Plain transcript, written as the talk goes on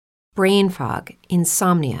brain fog,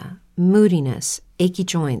 insomnia, moodiness, achy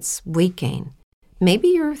joints, weight gain. Maybe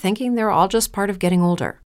you're thinking they're all just part of getting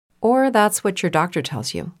older, or that's what your doctor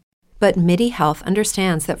tells you. But MIDI Health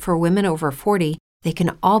understands that for women over 40, they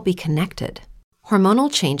can all be connected. Hormonal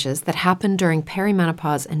changes that happen during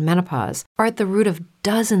perimenopause and menopause are at the root of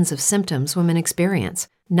dozens of symptoms women experience,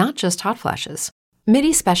 not just hot flashes.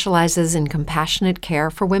 MIDI specializes in compassionate care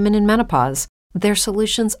for women in menopause. Their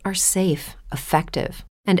solutions are safe, effective,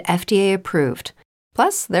 and FDA approved.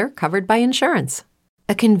 Plus, they're covered by insurance.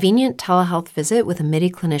 A convenient telehealth visit with a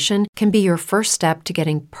MIDI clinician can be your first step to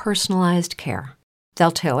getting personalized care.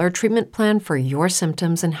 They'll tailor a treatment plan for your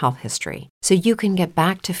symptoms and health history, so you can get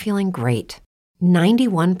back to feeling great.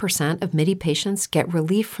 91% of MIDI patients get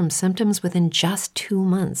relief from symptoms within just 2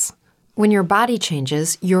 months. When your body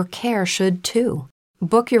changes, your care should too.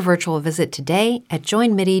 Book your virtual visit today at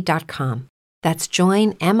joinmidi.com. That's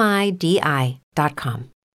joinmidi.com.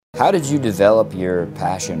 How did you develop your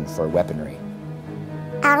passion for weaponry?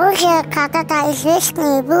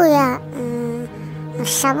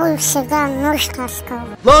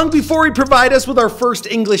 Long before he provided us with our first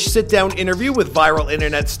English sit-down interview with viral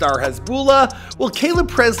internet star Hasbulla, well, Caleb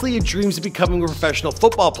Pressley had dreams of becoming a professional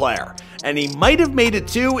football player. And he might have made it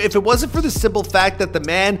too if it wasn't for the simple fact that the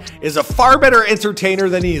man is a far better entertainer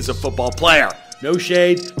than he is a football player. No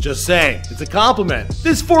shade, just saying. It's a compliment.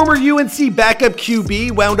 This former UNC backup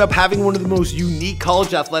QB wound up having one of the most unique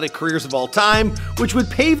college athletic careers of all time, which would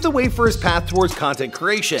pave the way for his path towards content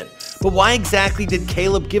creation. But why exactly did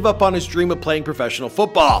Caleb give up on his dream of playing professional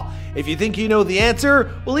football? If you think you know the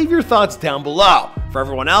answer, well, leave your thoughts down below. For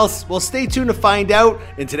everyone else, well, stay tuned to find out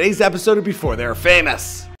in today's episode of Before They're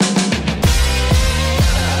Famous.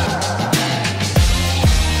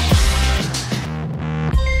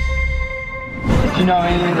 Do you know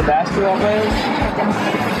any of the basketball players?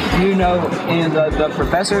 Do you know any of the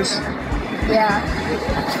professors? Yeah.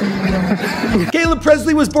 Caleb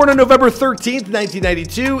Pressley was born on November 13th,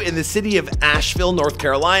 1992 in the city of Asheville, North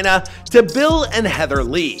Carolina, to Bill and Heather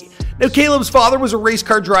Lee. Now, Caleb's father was a race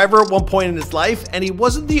car driver at one point in his life, and he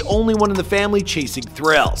wasn't the only one in the family chasing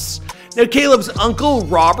thrills. Now, Caleb's uncle,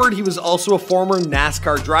 Robert, he was also a former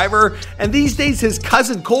NASCAR driver, and these days his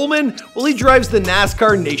cousin Coleman, well, he drives the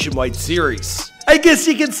NASCAR Nationwide Series. I guess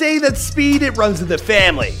you could say that speed, it runs in the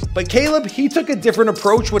family. But Caleb, he took a different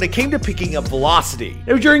approach when it came to picking up velocity.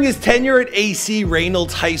 Now, during his tenure at AC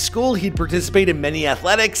Reynolds High School, he'd participate in many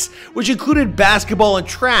athletics, which included basketball and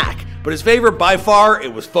track. But his favorite by far,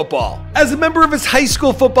 it was football. As a member of his high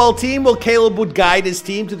school football team, well, Caleb would guide his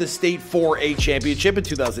team to the state 4A championship in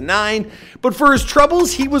 2009. But for his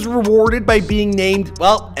troubles, he was rewarded by being named,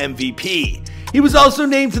 well, MVP. He was also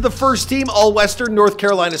named to the first team All-Western North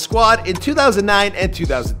Carolina squad in 2009 and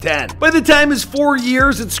 2010. By the time his 4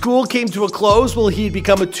 years at school came to a close, well, he'd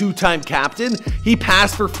become a two-time captain. He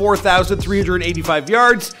passed for 4,385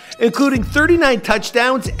 yards, including 39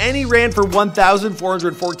 touchdowns, and he ran for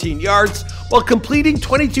 1,414 yards while completing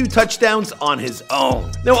 22 touchdowns on his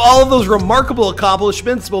own. Now, all of those remarkable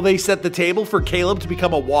accomplishments, well, they set the table for Caleb to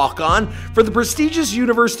become a walk-on for the prestigious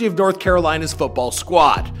University of North Carolina's football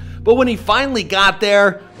squad. But when he finally got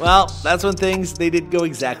there, well, that's when things, they didn't go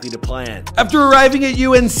exactly to plan. After arriving at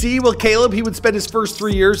UNC, well, Caleb, he would spend his first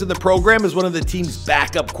 3 years in the program as one of the team's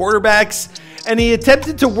backup quarterbacks, and he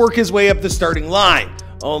attempted to work his way up the starting line.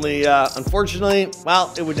 Only, unfortunately,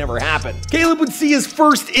 well, it would never happen. Caleb would see his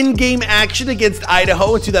first in-game action against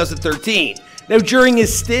Idaho in 2013. Now, during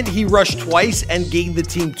his stint, he rushed twice and gained the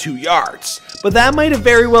team 2 yards. But that might have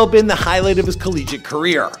very well been the highlight of his collegiate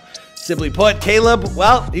career. Simply put, Caleb,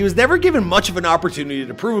 well, he was never given much of an opportunity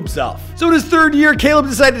to prove himself. So in his third year, Caleb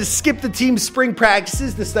decided to skip the team's spring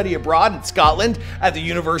practices to study abroad in Scotland at the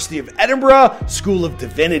University of Edinburgh School of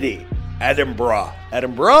Divinity. Edinburgh.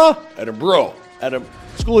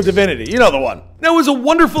 School of Divinity, you know the one. Now, it was a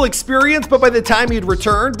wonderful experience, but by the time he had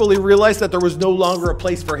returned, well, he realized that there was no longer a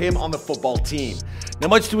place for him on the football team. Now,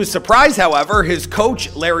 much to his surprise, however, his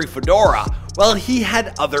coach, Larry Fedora, well, he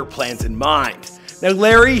had other plans in mind. Now,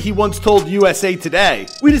 Larry, he once told USA Today,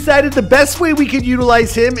 "We decided the best way we could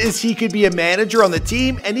utilize him is he could be a manager on the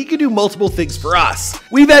team and he could do multiple things for us.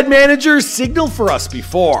 We've had managers signal for us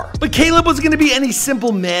before." But Caleb wasn't going to be any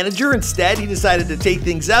simple manager. Instead, he decided to take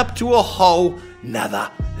things up to a whole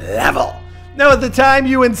nother level. Now, at the time,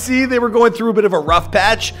 UNC, they were going through a bit of a rough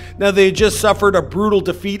patch. Now, they had just suffered a brutal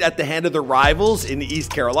defeat at the hand of their rivals in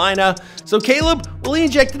East Carolina. So Caleb, well, he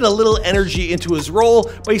injected a little energy into his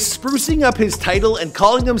role by sprucing up his title and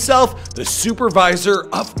calling himself the Supervisor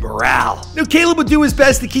of Morale. Now, Caleb would do his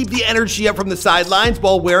best to keep the energy up from the sidelines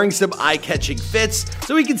while wearing some eye-catching fits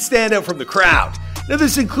so he could stand out from the crowd. Now,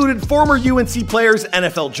 this included former UNC players'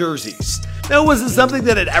 NFL jerseys. Now, it wasn't something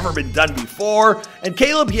that had ever been done before, and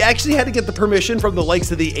Caleb, he actually had to get the permission from the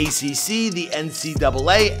likes of the ACC, the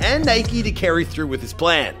NCAA, and Nike to carry through with his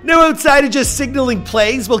plan. Now, outside of just signaling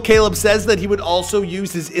plays, well, Caleb says that he would also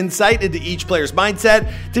use his insight into each player's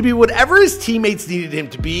mindset to be whatever his teammates needed him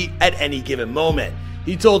to be at any given moment.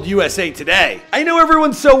 He told USA Today, "I know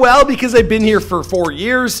everyone so well because I've been here for 4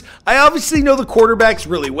 years. I obviously know the quarterbacks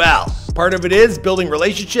really well. Part of it is building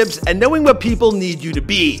relationships and knowing what people need you to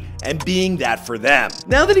be and being that for them."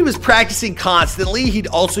 Now that he was practicing constantly, he'd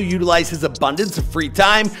also utilize his abundance of free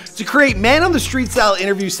time to create man-on-the-street style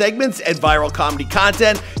interview segments and viral comedy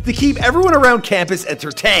content to keep everyone around campus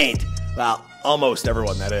entertained. Well, almost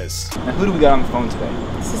everyone, that is. Now, who do we got on the phone today?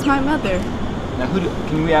 This is my mother. Now,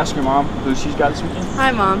 can we ask your mom who she's got this weekend? Hi,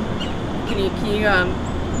 Mom. Can you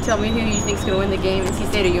tell me who you think's gonna win the game, NC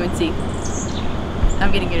State or UNC?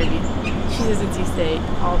 I'm getting interviewed. She says NC State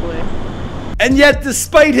all the way. And yet,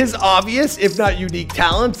 despite his obvious, if not unique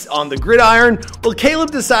talents on the gridiron, well, Caleb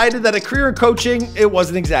decided that a career in coaching, it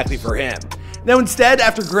wasn't exactly for him. Now, instead,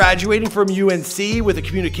 after graduating from UNC with a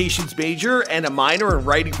communications major and a minor in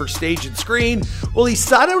writing for stage and screen, well, he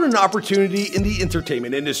sought out an opportunity in the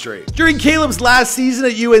entertainment industry. During Caleb's last season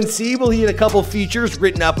at UNC, well, he had a couple features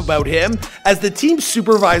written up about him as the team's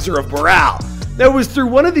supervisor of morale. Now, it was through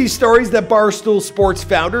one of these stories that Barstool Sports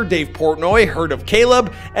founder Dave Portnoy heard of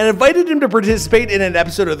Caleb and invited him to participate in an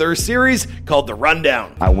episode of their series called The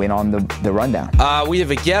Rundown. I went on the rundown. We have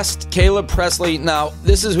a guest, Caleb Pressley. Now,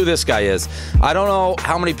 this is who this guy is. I don't know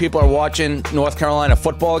how many people are watching North Carolina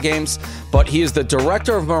football games, but he is the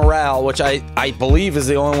director of morale, which I believe is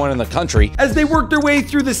the only one in the country. As they worked their way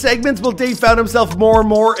through the segments, well, Dave found himself more and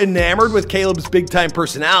more enamored with Caleb's big-time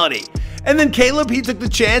personality. And then Caleb, he took the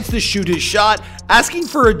chance to shoot his shot, asking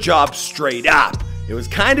for a job straight up. It was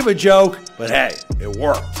kind of a joke, but hey, it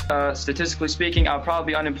worked. Statistically speaking, I'll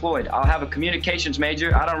probably be unemployed. I'll have a communications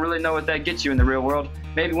major. I don't really know what that gets you in the real world.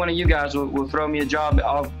 Maybe one of you guys will throw me a job.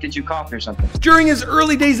 I'll get you coffee or something. During his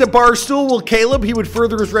early days at Barstool, well, Caleb, he would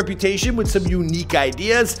further his reputation with some unique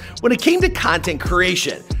ideas when it came to content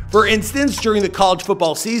creation. For instance, during the college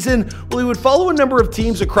football season, well, he would follow a number of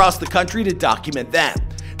teams across the country to document them.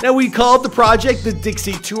 Now, we called the project the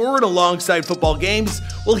Dixie Tour, and alongside football games,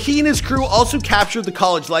 well, he and his crew also captured the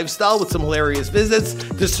college lifestyle with some hilarious visits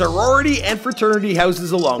to sorority and fraternity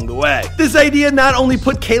houses along the way. This idea not only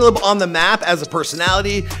put Caleb on the map as a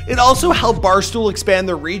personality, it also helped Barstool expand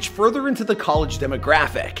their reach further into the college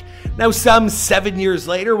demographic. Now, some 7 years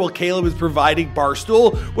later, well, Caleb is providing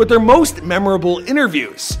Barstool with their most memorable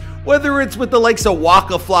interviews. Whether it's with the likes of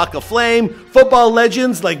Waka Flocka Flame, football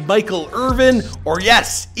legends like Michael Irvin, or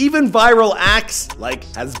yes, even viral acts like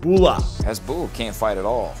Hasbulla. Hasbulla can't fight at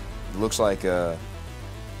all. It looks like an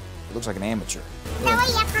amateur.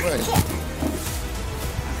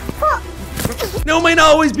 No, it might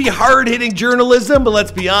not always be hard-hitting journalism, but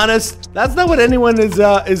let's be honest, that's not what anyone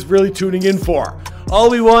is really tuning in for.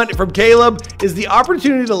 All we want from Caleb is the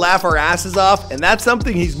opportunity to laugh our asses off, and that's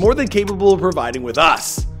something he's more than capable of providing with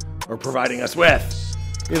us. Or providing us with.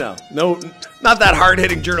 You know, no, not that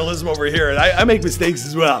hard-hitting journalism over here. I make mistakes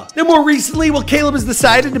as well. Now, more recently, well, Caleb has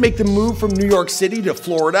decided to make the move from New York City to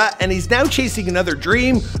Florida, and he's now chasing another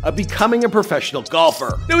dream of becoming a professional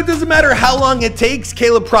golfer. Now, it doesn't matter how long it takes,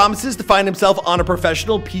 Caleb promises to find himself on a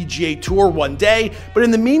professional PGA Tour one day, but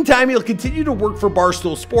in the meantime, he'll continue to work for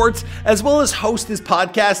Barstool Sports, as well as host his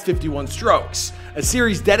podcast, 51 Strokes, a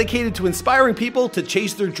series dedicated to inspiring people to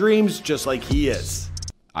chase their dreams just like he is.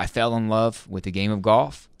 I fell in love with the game of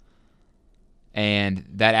golf, and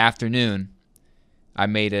that afternoon, I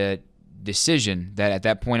made a decision that at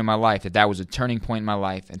that point in my life, that was a turning point in my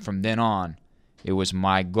life, and from then on, it was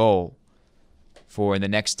my goal for the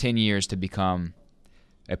next 10 years to become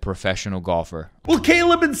a professional golfer. Will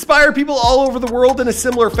Caleb inspire people all over the world in a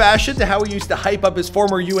similar fashion to how he used to hype up his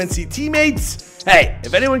former UNC teammates? Hey,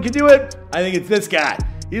 if anyone can do it, I think it's this guy.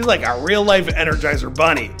 He's like a real-life Energizer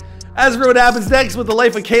bunny. As for what happens next with the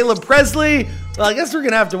life of Caleb Pressley, well, I guess we're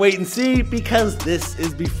going to have to wait and see because this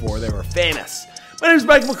is before they were famous. My name is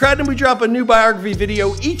Michael McCrudden. We drop a new biography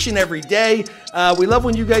video each and every day. We love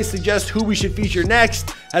when you guys suggest who we should feature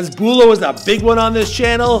next. Hasbulla is a big one on this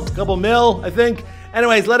channel, a couple mil, I think.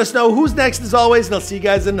 Anyways, let us know who's next as always, and I'll see you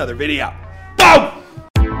guys in another video. Boom!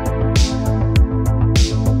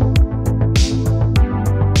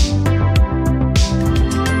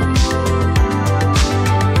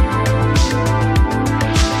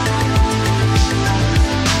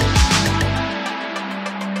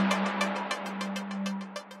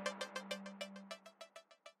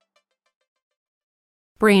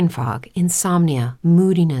 Brain fog, insomnia,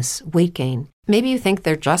 moodiness, weight gain. Maybe you think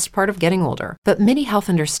they're just part of getting older, but MIDI Health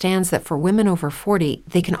understands that for women over 40,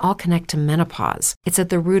 they can all connect to menopause. It's at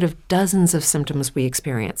the root of dozens of symptoms we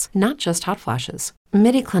experience, not just hot flashes.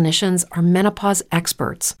 MIDI clinicians are menopause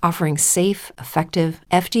experts, offering safe, effective,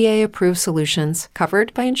 FDA-approved solutions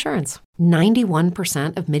covered by insurance.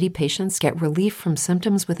 91% of MIDI patients get relief from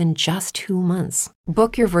symptoms within just 2 months.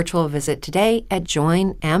 Book your virtual visit today at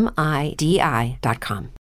joinmidi.com.